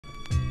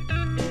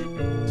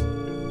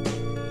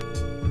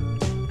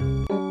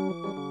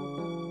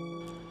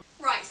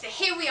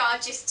we are,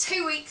 just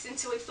 2 weeks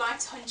until we fly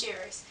to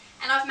Honduras,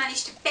 and I've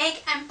managed to beg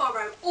and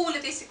borrow all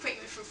of this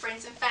equipment from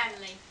friends and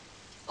family.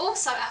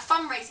 Also, our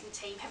fundraising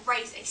team have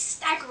raised a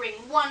staggering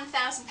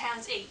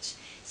 £1,000 each,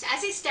 so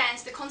as it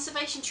stands, the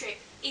conservation trip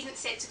isn't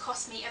set to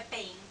cost me a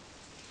bean.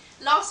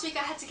 Last week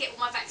I had to get all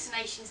my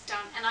vaccinations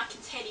done, and I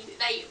can tell you that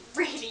they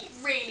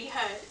really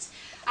hurt.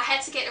 I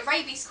had to get a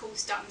rabies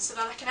course done so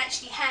that I can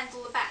actually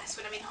handle the bats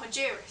when I'm in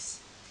Honduras.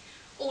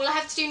 All I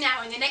have to do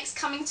now in the next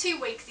coming 2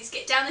 weeks is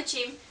get down the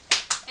gym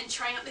and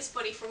train up this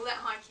body for all that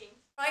hiking.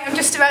 Right, I'm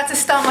just about to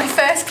start my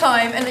first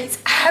climb and it's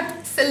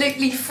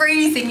absolutely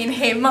freezing in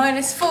here,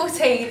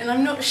 -14, and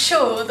I'm not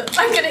sure that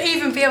I'm going to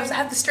even be able to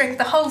have the strength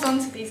to hold on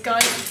to these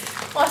guys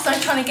whilst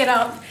I'm trying to get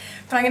up,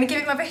 but I'm going to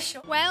give it my best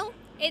shot. Well,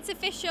 it's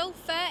official,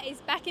 fur is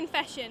back in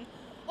fashion.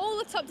 All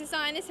the top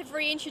designers have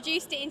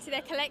reintroduced it into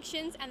their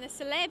collections and the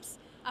celebs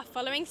are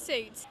following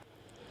suit.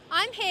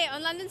 I'm here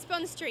on London's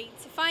Bond Street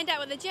to find out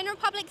what the general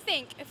public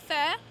think of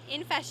fur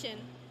in fashion.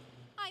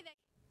 Hi there.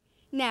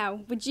 Now,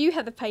 would you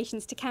have the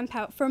patience to camp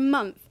out for a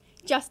month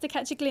just to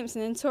catch a glimpse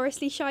of a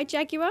notoriously shy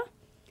jaguar?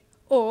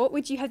 Or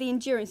would you have the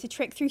endurance to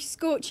trek through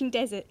scorching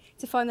desert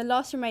to find the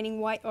last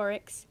remaining white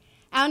oryx?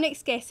 Our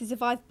next guest has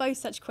survived both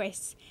such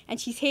quests, and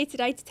she's here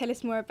today to tell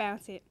us more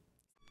about it.